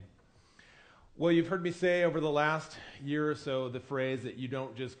Well, you've heard me say over the last year or so the phrase that you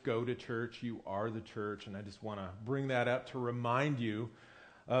don't just go to church, you are the church. And I just want to bring that up to remind you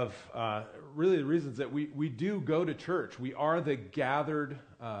of really the reasons that we do go to church. We are the gathered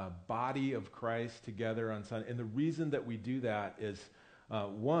body of Christ together on Sunday. And the reason that we do that is,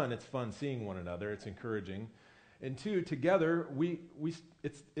 one, it's fun seeing one another. It's encouraging. And two, together,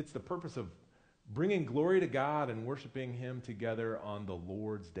 it's the purpose of bringing glory to God and worshiping Him together on the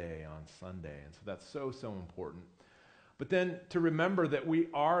Lord's Day, on Sunday. And so that's so important. But then to remember that we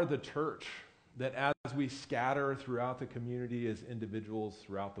are the church, that as we scatter throughout the community as individuals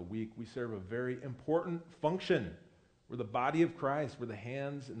throughout the week, we serve a very important function. We're the body of Christ. We're the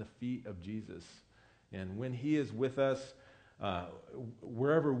hands and the feet of Jesus. And when He is with us,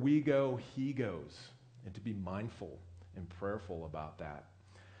 wherever we go, He goes. And to be mindful and prayerful about that.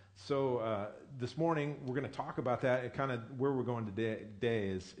 So this morning, we're going to talk about that. And kind of where we're going today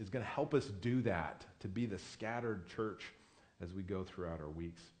is going to help us do that, to be the scattered church as we go throughout our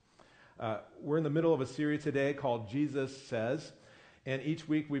weeks. We're in the middle of a series today called Jesus Says. And each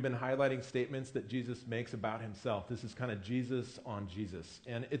week, we've been highlighting statements that Jesus makes about Himself. This is kind of Jesus on Jesus.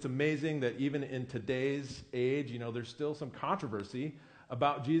 And it's amazing that even in today's age, there's still some controversy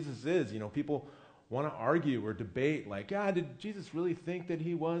about Jesus is. People want to argue or debate, like, did Jesus really think that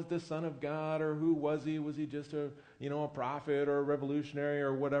He was the Son of God, or who was He? Was He just a prophet or a revolutionary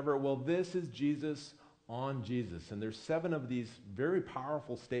or whatever? Well, this is Jesus on Jesus, and there's 7 of these very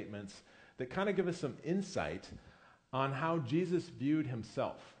powerful statements that kind of give us some insight on how Jesus viewed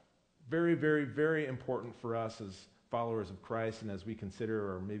Himself. Very, very, very important for us as followers of Christ, and as we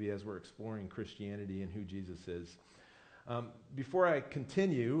consider, or maybe as we're exploring Christianity and who Jesus is. Before I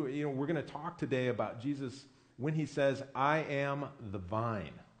continue, we're going to talk today about Jesus when He says, I am the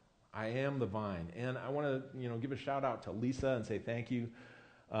vine. I am the vine. And I want to, give a shout out to Lisa and say thank you.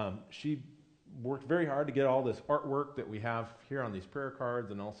 She worked very hard to get all this artwork that we have here on these prayer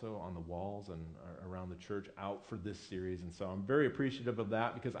cards and also on the walls and around the church out for this series. And so I'm very appreciative of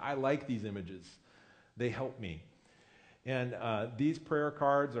that because I like these images. They help me. And these prayer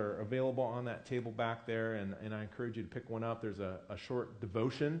cards are available on that table back there, and I encourage you to pick one up. There's a short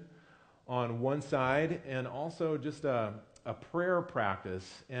devotion on one side, and also just a prayer practice.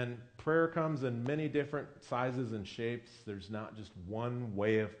 And prayer comes in many different sizes and shapes. There's not just one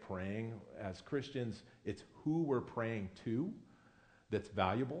way of praying. As Christians, it's who we're praying to that's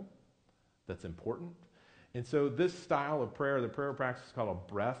valuable, that's important. And so this style of prayer, the prayer practice is called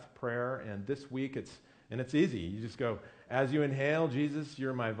a breath prayer, and this week it's easy. You just go, as you inhale, Jesus,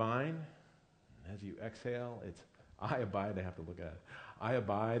 you're my vine. As you exhale, it's, I abide, I have to look at it. I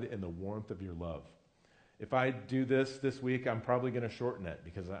abide in the warmth of your love. If I do this week, I'm probably going to shorten it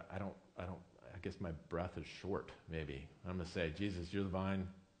because I guess my breath is short, maybe. I'm going to say, Jesus, you're the vine.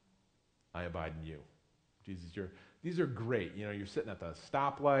 I abide in you. Jesus, these are great. You're sitting at the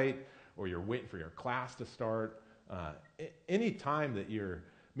stoplight or you're waiting for your class to start. Any time that you're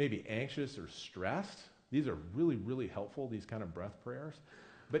maybe anxious or stressed, these are really, really helpful, these kind of breath prayers.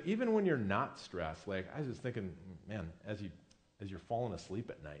 But even when you're not stressed, like I was just thinking, man, as you're falling asleep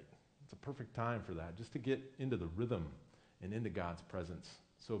at night, it's a perfect time for that, just to get into the rhythm and into God's presence.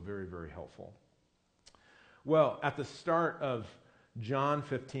 So very, very helpful. Well, at the start of John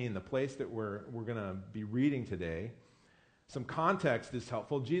 15, the place that we're going to be reading today, some context is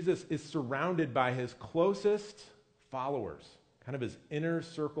helpful. Jesus is surrounded by His closest followers, kind of His inner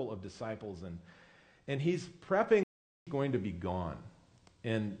circle of disciples, and He's prepping going to be gone.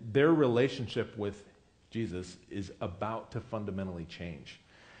 And their relationship with Jesus is about to fundamentally change.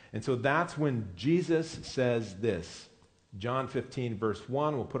 And so that's when Jesus says this. John 15, verse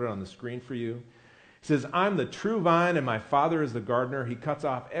 1, we'll put it on the screen for you. He says, I'm the true vine, and my Father is the gardener. He cuts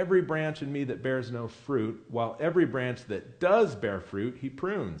off every branch in me that bears no fruit, while every branch that does bear fruit, He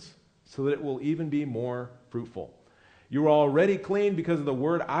prunes, so that it will even be more fruitful. You are already clean because of the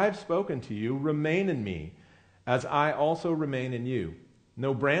word I've spoken to you. Remain in me, as I also remain in you.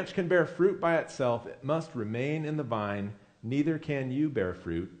 No branch can bear fruit by itself. It must remain in the vine. Neither can you bear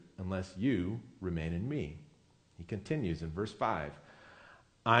fruit unless you remain in me. He continues in verse 5.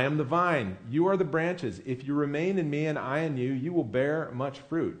 I am the vine. You are the branches. If you remain in me and I in you, you will bear much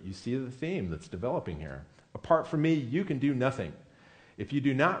fruit. You see the theme that's developing here. Apart from me, you can do nothing. If you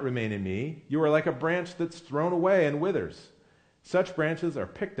do not remain in me, you are like a branch that's thrown away and withers. Such branches are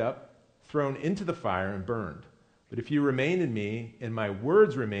picked up, thrown into the fire, and burned. But if you remain in me, and my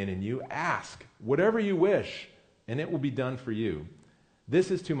words remain in you, ask whatever you wish, and it will be done for you. This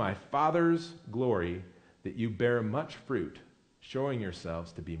is to my Father's glory, that you bear much fruit, showing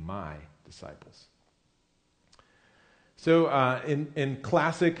yourselves to be my disciples. So in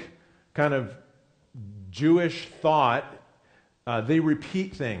classic kind of Jewish thought, they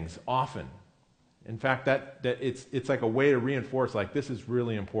repeat things often. In fact, that it's like a way to reinforce, like, this is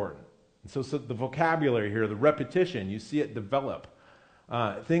really important. And so the vocabulary here, the repetition, you see it develop.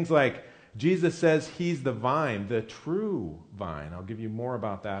 Things like, Jesus says he's the vine, the true vine. I'll give you more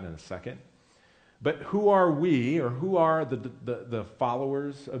about that in a second. But who are we, or who are the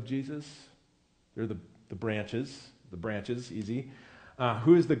followers of Jesus? They're the branches, easy.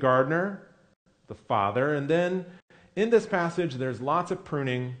 Who is the gardener? The Father. And then in this passage, there's lots of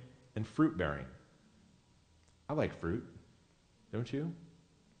pruning and fruit bearing. I like fruit, don't you?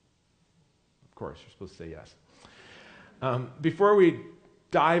 Of course, you're supposed to say yes. Before we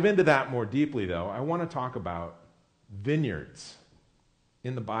dive into that more deeply, though, I want to talk about vineyards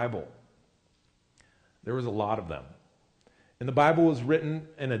in the Bible. There was a lot of them. And the Bible was written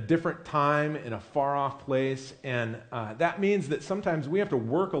in a different time, in a far-off place, and that means that sometimes we have to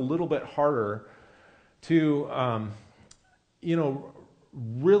work a little bit harder to,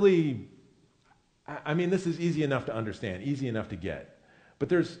 really, I mean, this is easy enough to understand, easy enough to get. But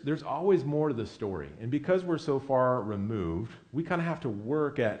there's always more to the story. And because we're so far removed, we kind of have to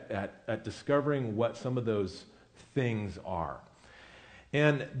work at discovering what some of those things are.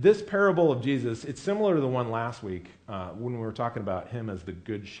 And this parable of Jesus, it's similar to the one last week when we were talking about him as the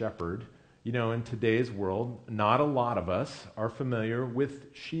good shepherd. You know, in today's world, not a lot of us are familiar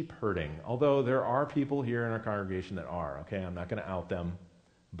with sheep herding, although there are people here in our congregation that are. Okay, I'm not going to out them,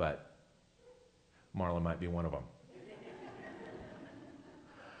 but Marla might be one of them.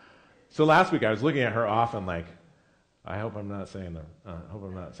 So last week I was looking at her often like, I hope I'm not saying the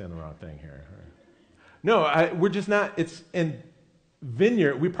wrong thing here. No, we're just not. It's in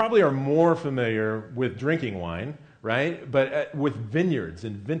vineyard. We probably are more familiar with drinking wine, right? But with vineyards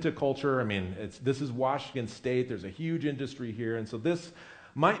and viticulture, I mean, this is Washington State. There's a huge industry here, and so this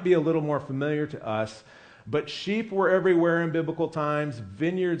might be a little more familiar to us. But sheep were everywhere in biblical times.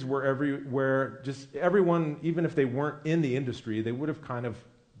 Vineyards were everywhere. Just everyone, even if they weren't in the industry, they would have kind of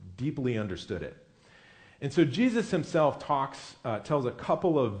deeply understood it. And so Jesus himself tells a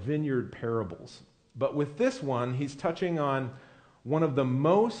couple of vineyard parables. But with this one, he's touching on one of the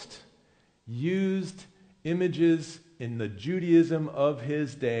most used images in the Judaism of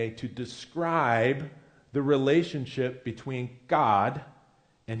his day to describe the relationship between God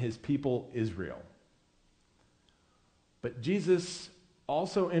and his people Israel. But Jesus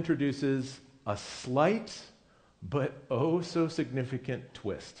also introduces a slight but oh so significant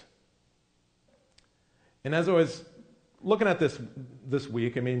twist. And as I was looking at this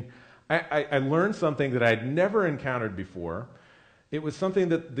week, I mean, I learned something that I'd never encountered before. It was something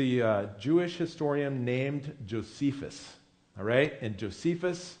that the Jewish historian named Josephus, all right? And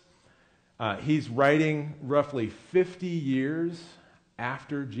Josephus, he's writing roughly 50 years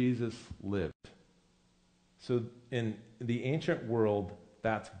after Jesus lived. So in the ancient world,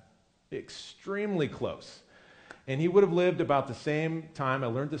 that's extremely close. And he would have lived about the same time, I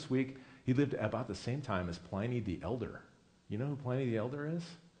learned this week, he lived about the same time as Pliny the Elder. You know who Pliny the Elder is?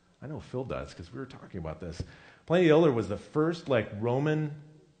 I know Phil does, because we were talking about this. Pliny the Elder was the first Roman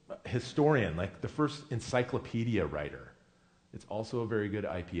historian, the first encyclopedia writer. It's also a very good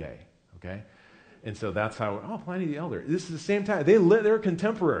IPA, okay? And so that's how, Pliny the Elder. This is the same time. They're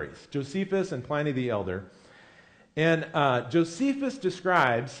contemporaries, Josephus and Pliny the Elder. And Josephus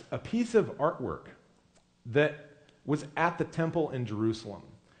describes a piece of artwork that was at the temple in Jerusalem.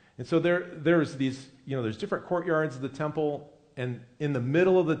 And so there's these, there's different courtyards of the temple, and in the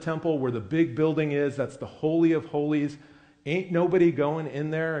middle of the temple where the big building is, that's the Holy of Holies. Ain't nobody going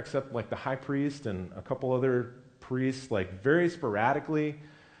in there except the high priest and a couple other priests, very sporadically.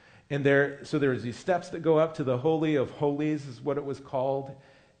 And there's these steps that go up to the Holy of Holies is what it was called.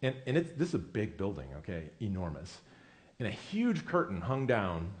 And this is a big building, okay, enormous. And a huge curtain hung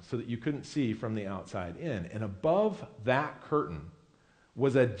down so that you couldn't see from the outside in. And above that curtain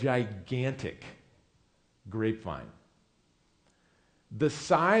was a gigantic grapevine. The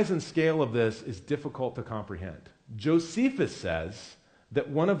size and scale of this is difficult to comprehend. Josephus says that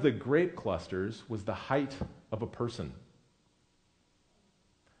one of the grape clusters was the height of a person.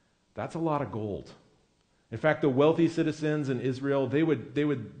 That's a lot of gold. In fact, the wealthy citizens in Israel, they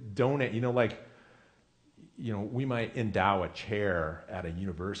would donate, we might endow a chair at a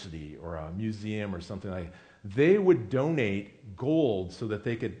university or a museum or something like that. They would donate gold so that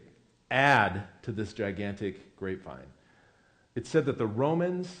they could add to this gigantic grapevine. It said that the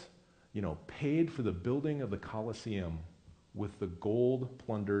Romans, paid for the building of the Colosseum with the gold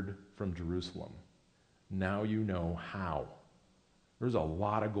plundered from Jerusalem. Now you know how. There's a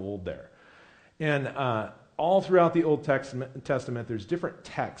lot of gold there. And all throughout the Old Testament, there's different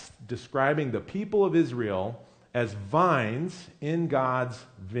texts describing the people of Israel as vines in God's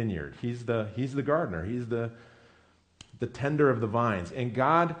vineyard. He's the gardener. He's the tender of the vines. And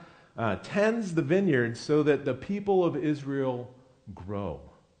God tends the vineyard so that the people of Israel grow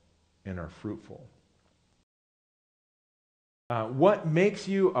and are fruitful. What makes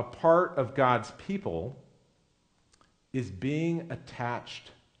you a part of God's people is being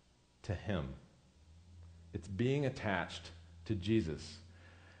attached to Him. It's being attached to Jesus.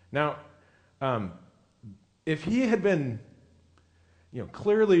 Now, if he had been,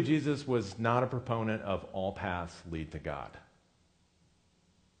 clearly Jesus was not a proponent of all paths lead to God.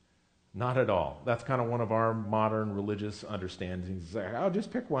 Not at all. That's kind of one of our modern religious understandings. It's like, I'll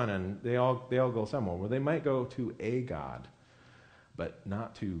just pick one and they all go somewhere. Well, they might go to a God, but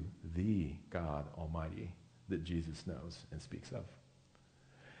not to the God Almighty that Jesus knows and speaks of.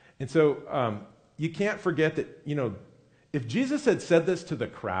 And so you can't forget that, if Jesus had said this to the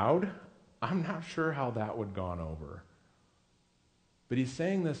crowd, I'm not sure how that would have gone over. But he's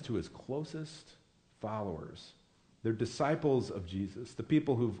saying this to his closest followers. They're disciples of Jesus, the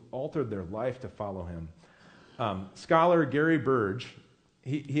people who've altered their life to follow him. Scholar Gary Burge,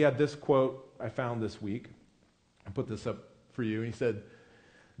 he had this quote I found this week. I put this up for you. He said,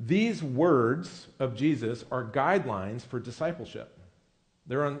 "These words of Jesus are guidelines for discipleship.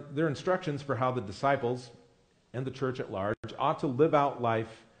 They're instructions for how the disciples and the church at large ought to live out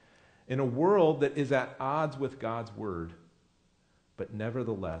life in a world that is at odds with God's word, but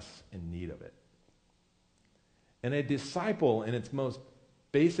nevertheless in need of it." And a disciple, in its most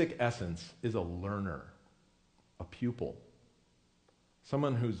basic essence, is a learner, a pupil,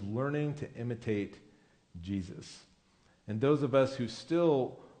 someone who's learning to imitate Jesus. And those of us who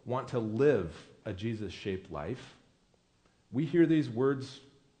still want to live a Jesus-shaped life, we hear these words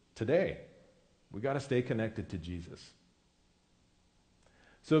today. We got to stay connected to Jesus.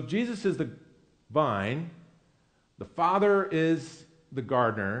 So if Jesus is the vine, the Father is the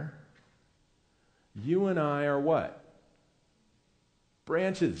gardener, you and I are what?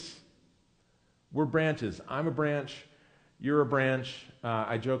 Branches. We're branches. I'm a branch. You're a branch.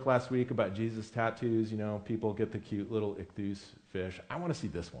 I joked last week about Jesus tattoos. People get the cute little ichthus fish. I want to see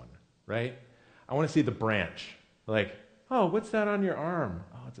this one, right? I want to see the branch. Like, oh, what's that on your arm?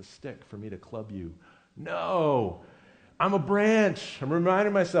 Oh, it's a stick for me to club you. No, I'm a branch. I'm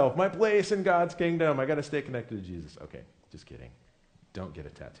reminding myself, my place in God's kingdom. I got to stay connected to Jesus. Okay, just kidding. Don't get a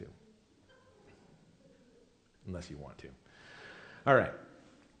tattoo. Unless you want to. All right.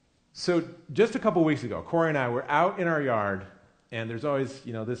 So just a couple weeks ago, Corey and I were out in our yard, and there's always,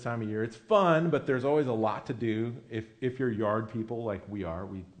 this time of year, it's fun, but there's always a lot to do. If you're yard people like we are,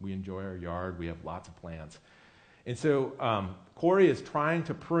 we enjoy our yard. We have lots of plants. And so Corey is trying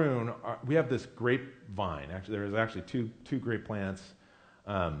to prune. We have this grapevine. Actually, there's actually two grape plants.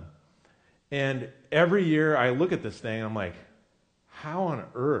 And every year I look at this thing, and I'm like, how on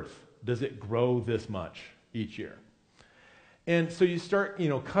earth does it grow this much each year? And so you start,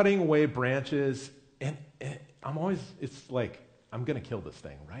 cutting away branches, and it's like, I'm going to kill this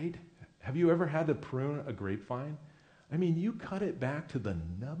thing, right? Have you ever had to prune a grapevine? I mean, you cut it back to the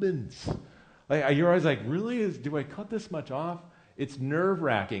nubbins. Like, you're always like, really? Do I cut this much off? It's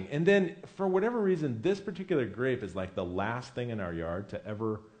nerve-wracking. And then, for whatever reason, this particular grape is like the last thing in our yard to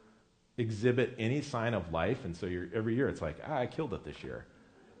ever exhibit any sign of life. And so every year it's like, I killed it this year.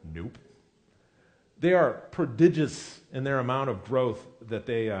 Nope. They are prodigious in their amount of growth that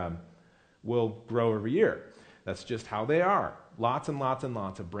they will grow every year. That's just how they are. Lots and lots and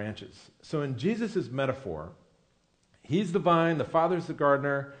lots of branches. So in Jesus' metaphor, he's the vine, the Father's the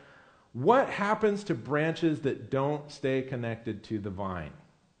gardener. What happens to branches that don't stay connected to the vine?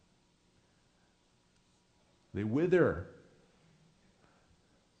 They wither,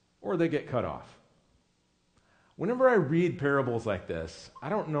 or they get cut off. Whenever I read parables like this, I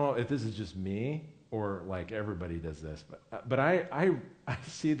don't know if this is just me or like everybody does this, but I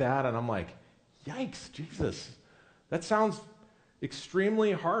see that and I'm like, yikes, Jesus, that sounds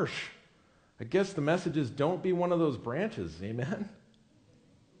extremely harsh. I guess the message is don't be one of those branches, amen?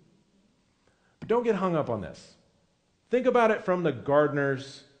 But don't get hung up on this. Think about it from the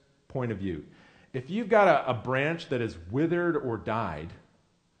gardener's point of view. If you've got a branch that is withered or died,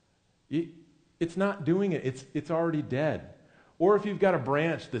 it's not doing it. It's already dead. Or if you've got a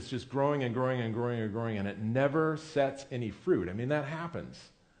branch that's just growing and growing and growing and growing and it never sets any fruit. I mean, that happens.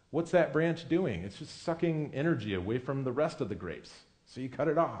 What's that branch doing? It's just sucking energy away from the rest of the grapes. So you cut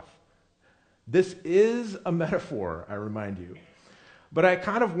it off. This is a metaphor, I remind you. But I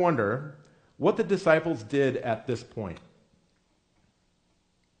kind of wonder what the disciples did at this point.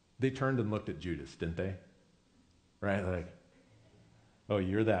 They turned and looked at Judas, didn't they? right? Like, oh,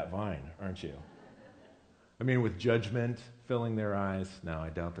 you're that vine, aren't you? I mean, with judgment filling their eyes. No, I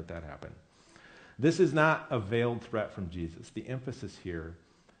doubt that happened. This is not a veiled threat from Jesus. The emphasis here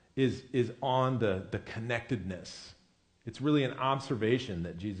is on the connectedness. It's really an observation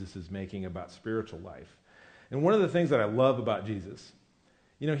that Jesus is making about spiritual life. And one of the things that I love about Jesus,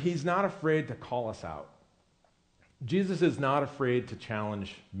 he's not afraid to call us out. Jesus is not afraid to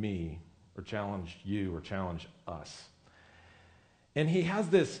challenge me or challenge you or challenge us. And he has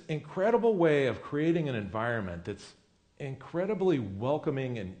this incredible way of creating an environment that's incredibly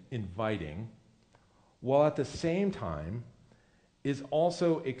welcoming and inviting, while at the same time is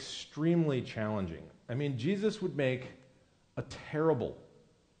also extremely challenging. I mean, Jesus would make a terrible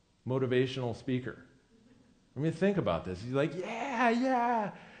motivational speaker. I mean, think about this. He's like,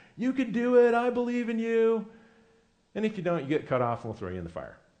 yeah, you can do it. I believe in you. And if you don't, you get cut off and we'll throw you in the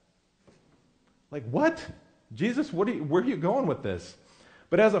fire. Like, what? Jesus, where are you going with this?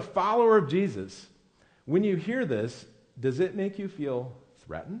 But as a follower of Jesus, when you hear this, does it make you feel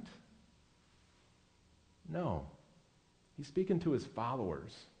threatened? No. He's speaking to his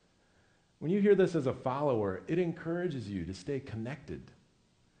followers. When you hear this as a follower, it encourages you to stay connected,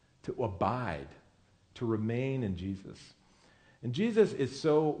 to abide, to remain in Jesus. And Jesus is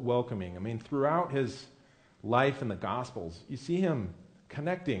so welcoming. I mean, throughout his life in the Gospels, you see him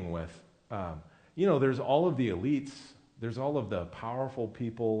connecting with, there's all of the elites, there's all of the powerful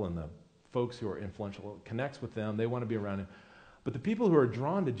people and the folks who are influential. It connects with them, they want to be around him. But the people who are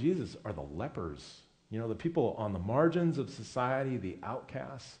drawn to Jesus are the lepers, the people on the margins of society, the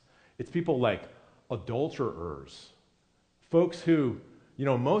outcasts. It's people like adulterers, folks who,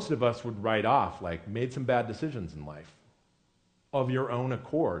 most of us would write off, like made some bad decisions in life of your own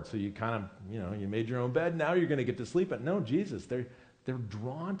accord. So you kind of, you made your own bed, now you're going to get to sleep. But no, Jesus, they're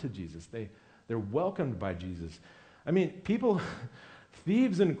drawn to Jesus. They're welcomed by Jesus. I mean, people,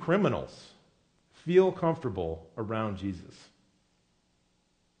 thieves and criminals feel comfortable around Jesus,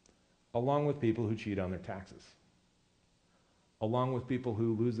 along with people who cheat on their taxes, along with people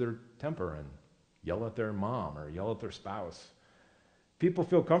who lose their temper and yell at their mom or yell at their spouse. People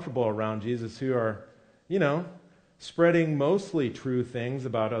feel comfortable around Jesus who are, spreading mostly true things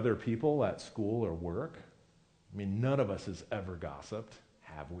about other people at school or work. I mean, none of us has ever gossiped,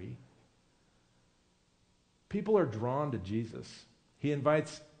 have we? People are drawn to Jesus. He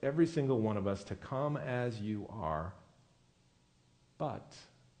invites every single one of us to come as you are, but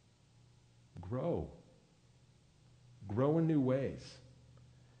grow. Grow in new ways.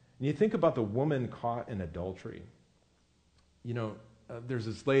 And you think about the woman caught in adultery. There's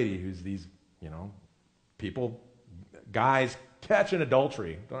this lady who's these, people, guys catch in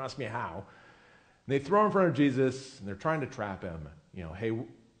adultery. Don't ask me how. And they throw him in front of Jesus, and they're trying to trap him. Hey,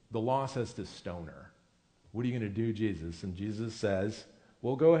 the law says to stone her. What are you going to do, Jesus? And Jesus says,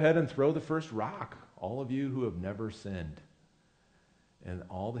 well, go ahead and throw the first rock, all of you who have never sinned. And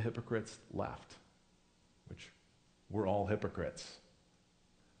all the hypocrites left, which we're all hypocrites.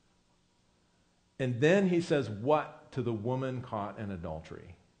 And then he says, what to the woman caught in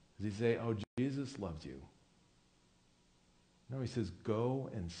adultery? Does he say, oh, Jesus loves you? No, he says, go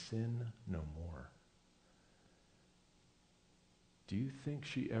and sin no more. Do you think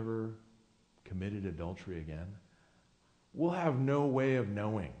she ever committed adultery again? We'll have no way of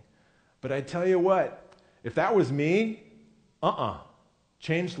knowing. But I tell you what, if that was me,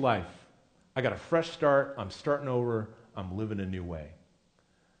 changed life. I got a fresh start. I'm starting over. I'm living a new way.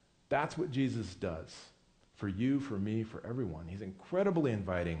 That's what Jesus does for you, for me, for everyone. He's incredibly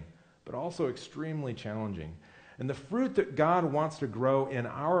inviting, but also extremely challenging. And the fruit that God wants to grow in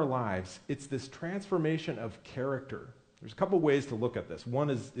our lives, it's this transformation of character. There's a couple ways to look at this. One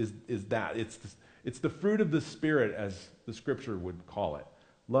is that. It's the fruit of the Spirit, as the Scripture would call it.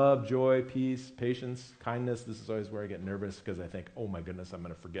 Love, joy, peace, patience, kindness. This is always where I get nervous because I think, oh my goodness, I'm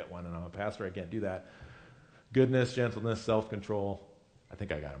going to forget one, and I'm a pastor, I can't do that. Goodness, gentleness, self-control. I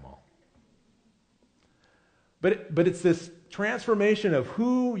think I got them all. But it's this transformation of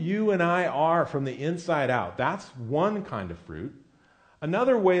who you and I are from the inside out. That's one kind of fruit.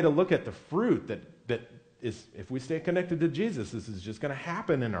 Another way to look at the fruit that is, if we stay connected to Jesus, this is just going to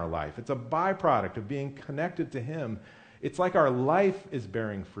happen in our life. It's a byproduct of being connected to him. It's like our life is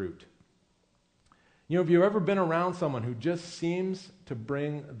bearing fruit. Have you ever been around someone who just seems to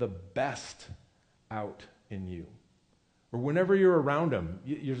bring the best out in you? Or whenever you're around them,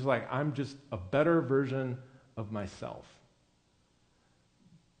 you're just like, I'm just a better version of myself.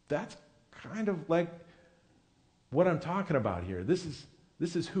 That's kind of like what I'm talking about here. This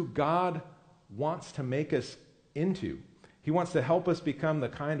is who God wants to make us into. He wants to help us become the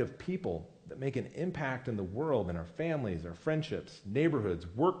kind of people that make an impact in the world, in our families, our friendships, neighborhoods,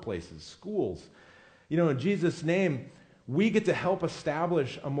 workplaces, schools. In Jesus' name, we get to help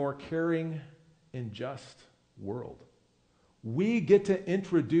establish a more caring and just world. We get to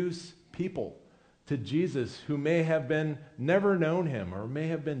introduce people to Jesus who may have been never known him or may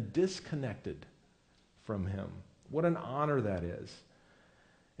have been disconnected from him. What an honor that is.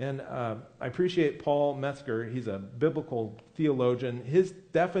 And I appreciate Paul Metzger. He's a biblical theologian. His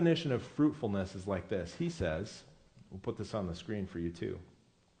definition of fruitfulness is like this. He says, we'll put this on the screen for you too.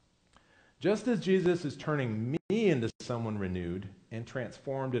 Just as Jesus is turning me into someone renewed and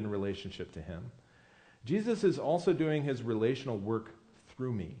transformed in relationship to him, Jesus is also doing his relational work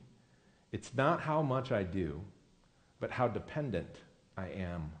through me. It's not how much I do, but how dependent I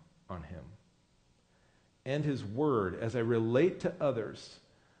am on him. And his word, as I relate to others,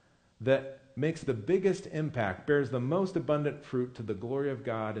 that makes the biggest impact, bears the most abundant fruit to the glory of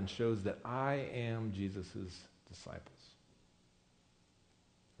God, and shows that I am Jesus' disciples,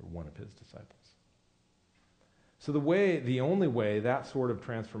 or one of his disciples. So the only way that sort of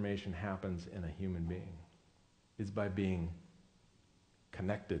transformation happens in a human being is by being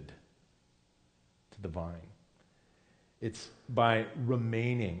connected to the vine. It's by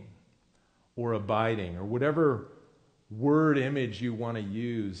remaining or abiding, or whatever word image you want to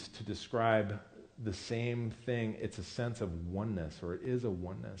use to describe the same thing. It's a sense of oneness, or it is a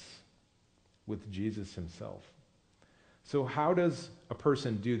oneness with Jesus himself. So how does a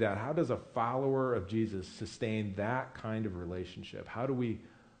person do that? How does a follower of Jesus sustain that kind of relationship? How do we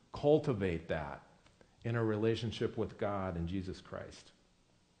cultivate that in a relationship with God and Jesus Christ?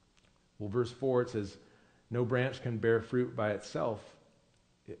 Well, verse 4, it says, "No branch can bear fruit by itself.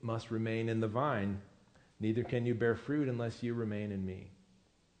 It must remain in the vine. Neither can you bear fruit unless you remain in me."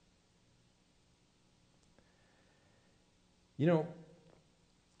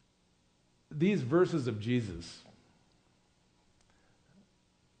 These verses of Jesus,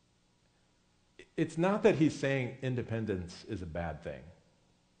 it's not that he's saying independence is a bad thing,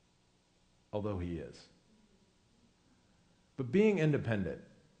 although he is. But being independent,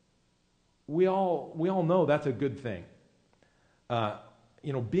 we all know that's a good thing.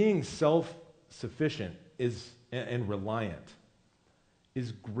 Being self-sufficient and reliant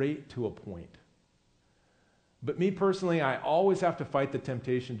is great to a point. But me personally, I always have to fight the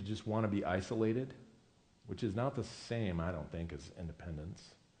temptation to just want to be isolated, which is not the same, I don't think, as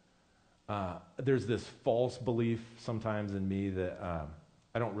independence. There's this false belief sometimes in me that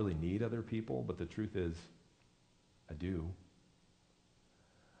I don't really need other people, but the truth is, I do.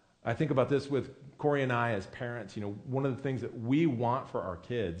 I think about this with Corey and I as parents. One of the things that we want for our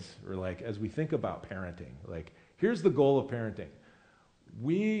kids, or as we think about parenting, here's the goal of parenting.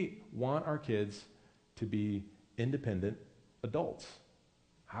 We want our kids to be independent adults.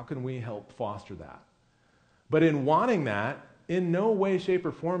 How can we help foster that? But in wanting that, in no way, shape,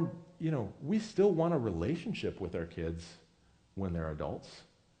 or form, we still want a relationship with our kids when they're adults.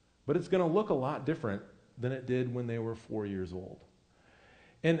 But it's going to look a lot different than it did when they were 4 years old.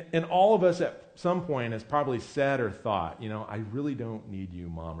 And all of us at some point has probably said or thought, I really don't need you,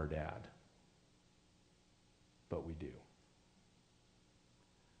 mom or dad. But we do.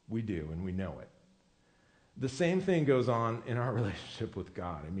 We do, and we know it. The same thing goes on in our relationship with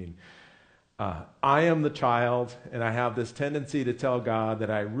God. I am the child, and I have this tendency to tell God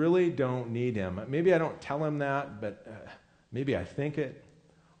that I really don't need him. Maybe I don't tell him that, but maybe I think it,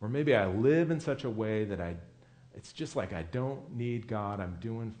 or maybe I live in such a way that it's just like I don't need God. I'm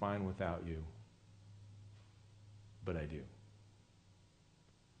doing fine without you. But I do.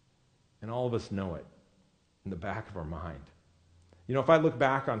 And all of us know it in the back of our mind. If I look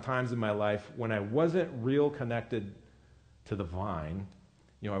back on times in my life when I wasn't real connected to the vine,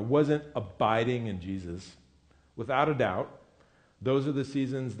 I wasn't abiding in Jesus, without a doubt, those are the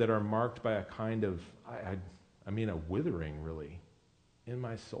seasons that are marked by a kind of, a withering, really, in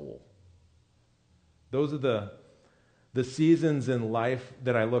my soul. Those are the seasons in life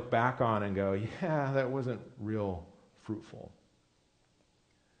that I look back on and go, yeah, that wasn't real fruitful.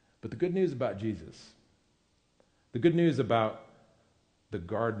 But the good news about Jesus, the good news about the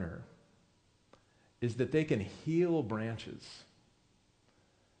gardener, is that they can heal branches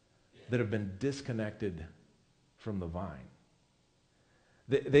that have been disconnected from the vine.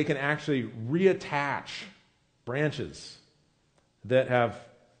 They can actually reattach branches that have,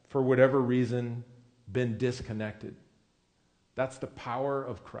 for whatever reason, been disconnected. That's the power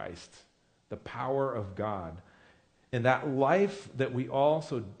of Christ, the power of God. And that life that we all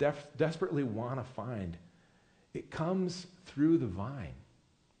so desperately want to find, it comes through the vine.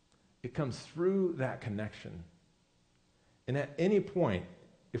 It comes through that connection. And at any point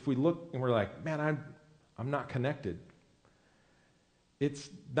if we look and we're like, man, I'm not connected, it's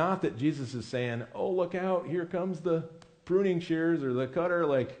not that Jesus is saying, oh, look out, here comes the pruning shears or the cutter.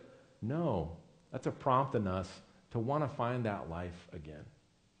 Like, no, that's a prompt in us to want to find that life again.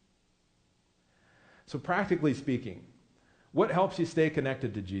 So practically speaking, what helps you stay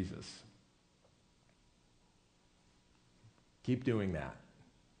connected to Jesus? Keep doing that,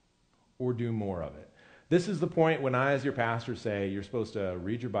 or do more of it. This is the point when I, as your pastor, say you're supposed to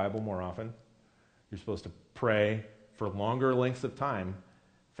read your Bible more often. You're supposed to pray for longer lengths of time.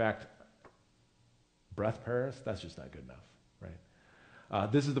 In fact, breath prayers, that's just not good enough,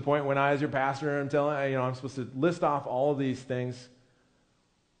 right? This is the point when I, as your pastor, am telling, I'm supposed to list off all of these things.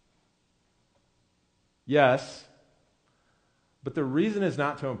 Yes, but the reason is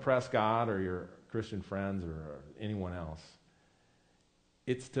not to impress God or your Christian friends or anyone else.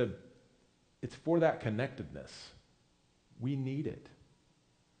 It's for that connectedness. We need it.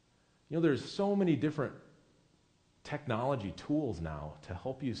 There's so many different technology tools now to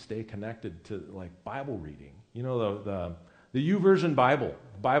help you stay connected to, like, Bible reading. The YouVersion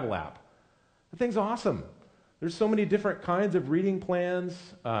Bible app. The thing's awesome. There's so many different kinds of reading plans.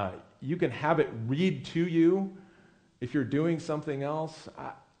 You can have it read to you if you're doing something else.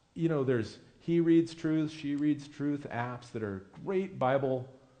 There's He Reads Truth, She Reads Truth apps that are great Bible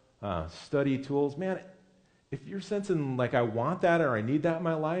study tools. Man, if you're sensing like I want that or I need that in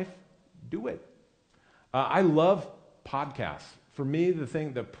my life, do it. I love podcasts. For me,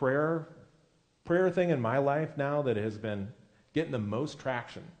 the prayer thing in my life now that has been getting the most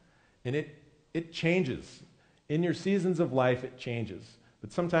traction, and it changes. In your seasons of life, it changes.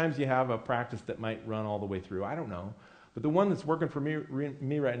 But sometimes you have a practice that might run all the way through. I don't know. But the one that's working for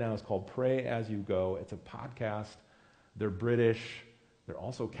me right now is called Pray As You Go. It's a podcast. They're British. They're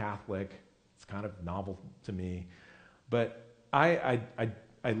also Catholic. It's kind of novel to me. But I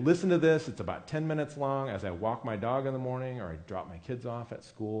listen to this. It's about 10 minutes long as I walk my dog in the morning or I drop my kids off at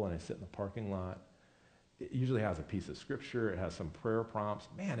school and I sit in the parking lot. It usually has a piece of scripture. It has some prayer prompts.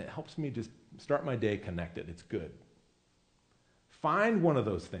 Man, it helps me just start my day connected. It's good. Find one of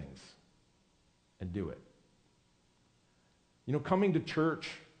those things and do it. Coming to church,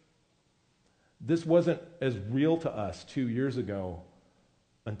 this wasn't as real to us 2 years ago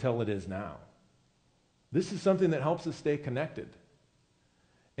until it is now. This is something that helps us stay connected.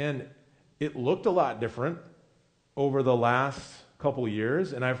 And it looked a lot different over the last couple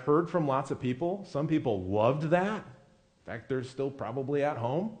years, and I've heard from lots of people. Some people loved that. In fact, they're still probably at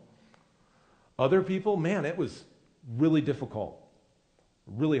home. Other people, man, it was really difficult,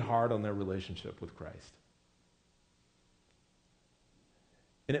 really hard on their relationship with Christ.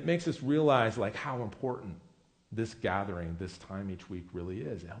 And it makes us realize like how important this gathering, this time each week really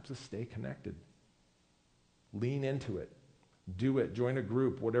is. It helps us stay connected. Lean into it. Do it. Join a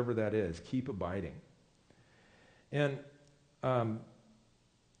group, whatever that is. Keep abiding. And,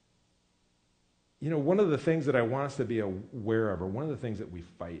 one of the things that I want us to be aware of, or one of the things that we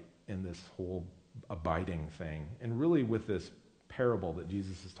fight in this whole abiding thing, and really with this parable that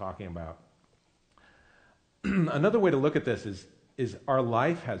Jesus is talking about, another way to look at this is our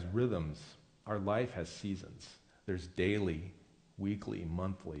life has rhythms. Our life has seasons. There's daily, weekly,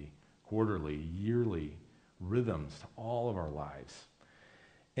 monthly, quarterly, yearly rhythms to all of our lives.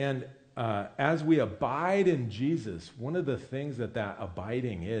 And as we abide in Jesus, one of the things that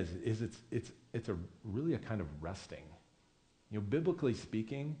abiding is it's really a kind of resting. Biblically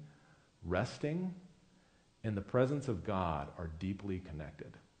speaking, resting and the presence of God are deeply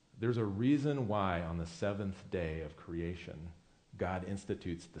connected. There's a reason why on the seventh day of creation, God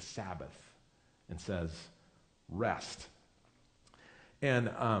institutes the Sabbath and says, rest. And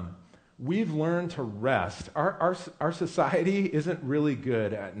we've learned to rest. Our society isn't really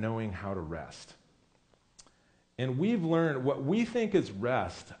good at knowing how to rest. And we've learned what we think is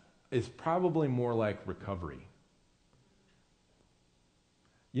rest is probably more like recovery.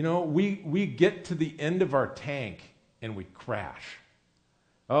 We get to the end of our tank and we crash.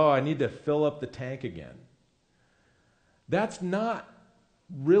 Oh, I need to fill up the tank again. That's not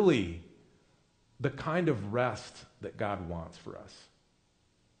really the kind of rest that God wants for us.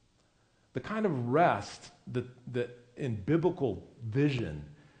 The kind of rest that in biblical vision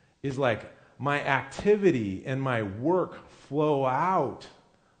is like my activity and my work flow out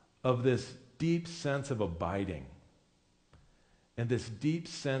of this deep sense of abiding and this deep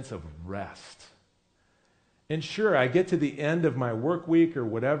sense of rest. And sure, I get to the end of my work week or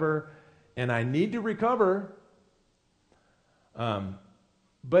whatever, and I need to recover.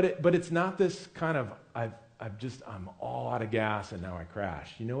 But it's not this kind of I'm all out of gas and now I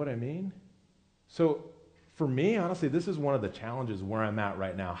crash. You know what I mean? So for me, honestly, this is one of the challenges where I'm at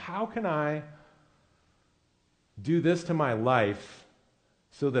right now. How can I do this to my life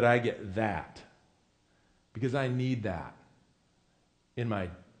so that I get that? Because I need that in my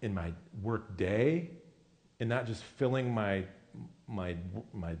work day, and not just filling the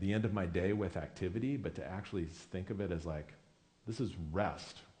end of my day with activity, but to actually think of it as like, this is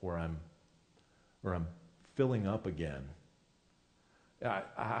rest, or I'm filling up again.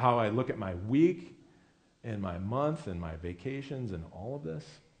 How I look at my week and my month and my vacations and all of this.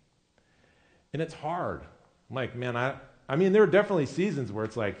 And it's hard. Like, man, I mean, there are definitely seasons where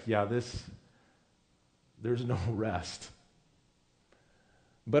it's like, yeah, there's no rest.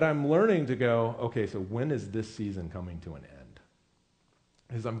 But I'm learning to go, okay, so when is this season coming to an end?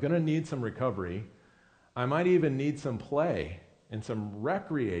 Because I'm going to need some recovery. I might even need some play and some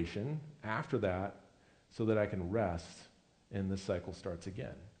recreation after that so that I can rest and this cycle starts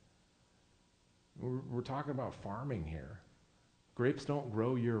again. We're talking about farming here. Grapes don't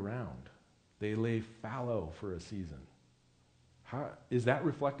grow year-round. They lay fallow for a season. How is that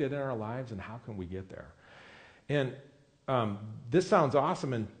reflected in our lives, and how can we get there? And this sounds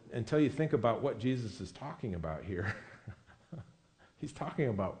awesome until you think about what Jesus is talking about here. He's talking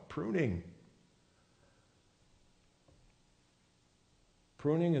about pruning.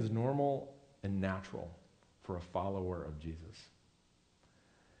 Pruning is normal and natural for a follower of Jesus.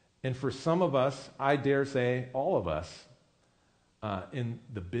 And for some of us, I dare say all of us, in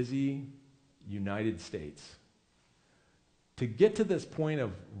the busy United States, to get to this point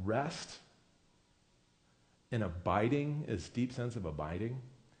of rest and abiding, this deep sense of abiding,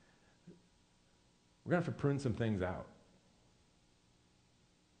 we're going to have to prune some things out.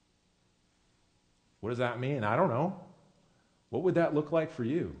 What does that mean? I don't know. What would that look like for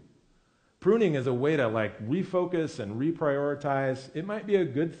you? Pruning is a way to refocus and reprioritize. It might be a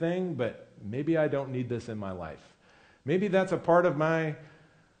good thing, but maybe I don't need this in my life. Maybe that's a part of my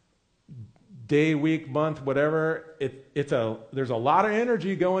day, week, month, whatever. There's a lot of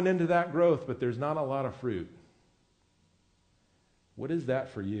energy going into that growth, but there's not a lot of fruit. What is that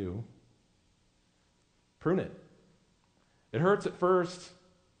for you? Prune it. It hurts at first.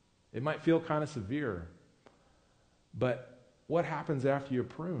 It might feel kind of severe. But what happens after you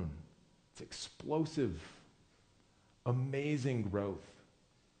prune? It's explosive, amazing growth.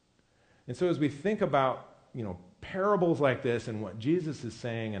 And so as we think about, parables like this and what Jesus is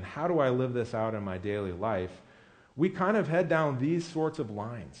saying and how do I live this out in my daily life, we kind of head down these sorts of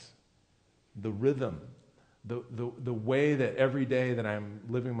lines. The rhythm, the way that every day that I'm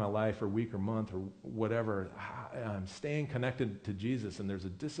living my life or week or month or whatever, I'm staying connected to Jesus, and there's a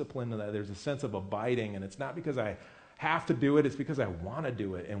discipline to that. There's a sense of abiding, and it's not because I have to do it, it's because I want to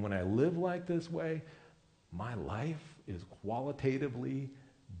do it. And when I live like this way, my life is qualitatively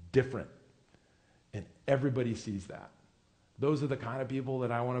different. And everybody sees that. Those are the kind of people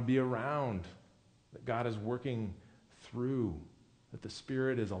that I want to be around, that God is working through, that the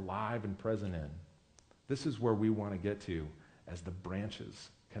Spirit is alive and present in. This is where we want to get to as the branches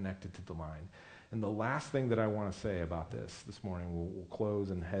connected to the line. And the last thing that I want to say about this morning, we'll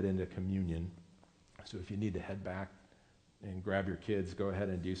close and head into communion. So if you need to head back and grab your kids, go ahead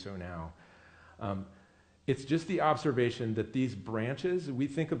and do so now. It's just the observation that these branches, we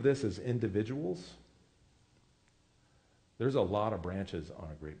think of this as individuals. There's a lot of branches on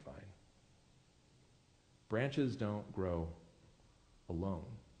a grapevine. Branches don't grow alone.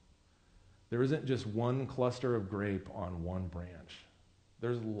 There isn't just one cluster of grape on one branch.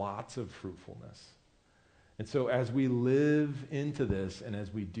 There's lots of fruitfulness. And so as we live into this and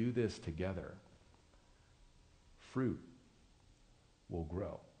as we do this together, fruit will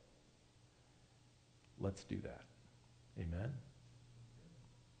grow. Let's do that. Amen?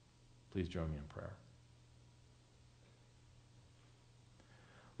 Please join me in prayer.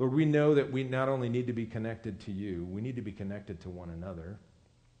 Lord, we know that we not only need to be connected to you, we need to be connected to one another.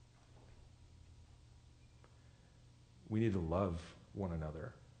 We need to love one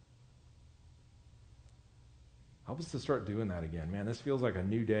another. Help us to start doing that again. Man, this feels like a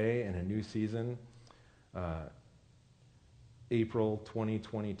new day and a new season. April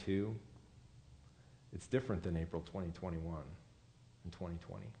 2022. It's different than April 2021 and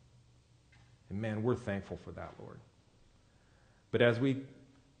 2020. And man, we're thankful for that, Lord. But as we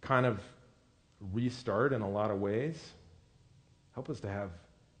kind of restart in a lot of ways, help us to have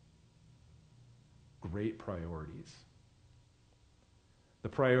great priorities. The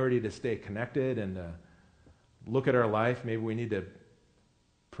priority to stay connected and to look at our life. Maybe we need to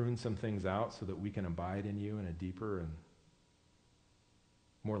prune some things out so that we can abide in you in a deeper and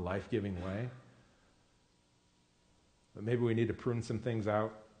more life-giving way. But maybe we need to prune some things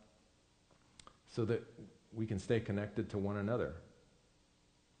out so that we can stay connected to one another.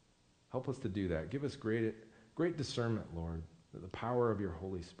 Help us to do that. Give us great discernment, Lord, the power of your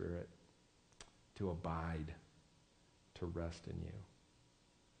Holy Spirit to abide, to rest in you.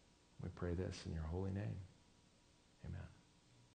 We pray this in your holy name.